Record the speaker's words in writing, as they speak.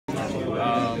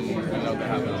I know they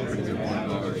have a pretty good point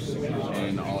guards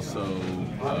and also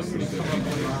pretty good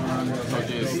defense. So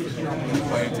just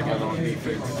playing together on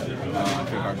defense. I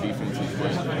think our defense is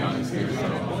what got us here. So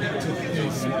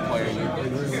just playing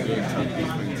good, tough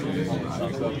defense.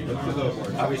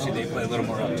 Obviously, they play a little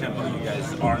more up tempo. You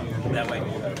guys aren't that way.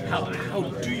 How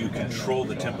do you control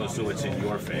the tempo so it's in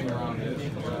your favor?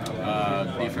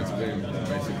 Defensive end,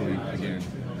 basically, again,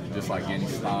 just like getting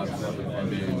stops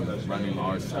and then running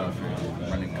our stuff,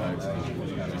 running cuts,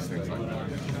 just things like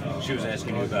that. She was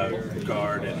asking you about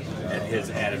Gard and his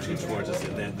attitude towards us,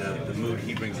 and the mood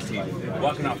he brings to the team.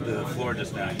 Walking off the floor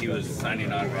just now, he was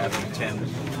signing autographs in 10,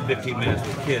 15 minutes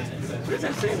with kids. What does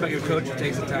that say about your coach who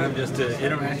takes the time just to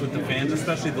interact with the fans,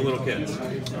 especially the little kids?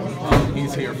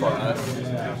 He's here for us,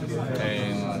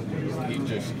 and he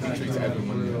treats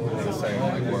everyone the same,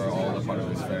 like we're all a part of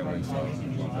his family, so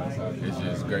it's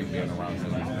just great being around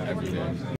him every day.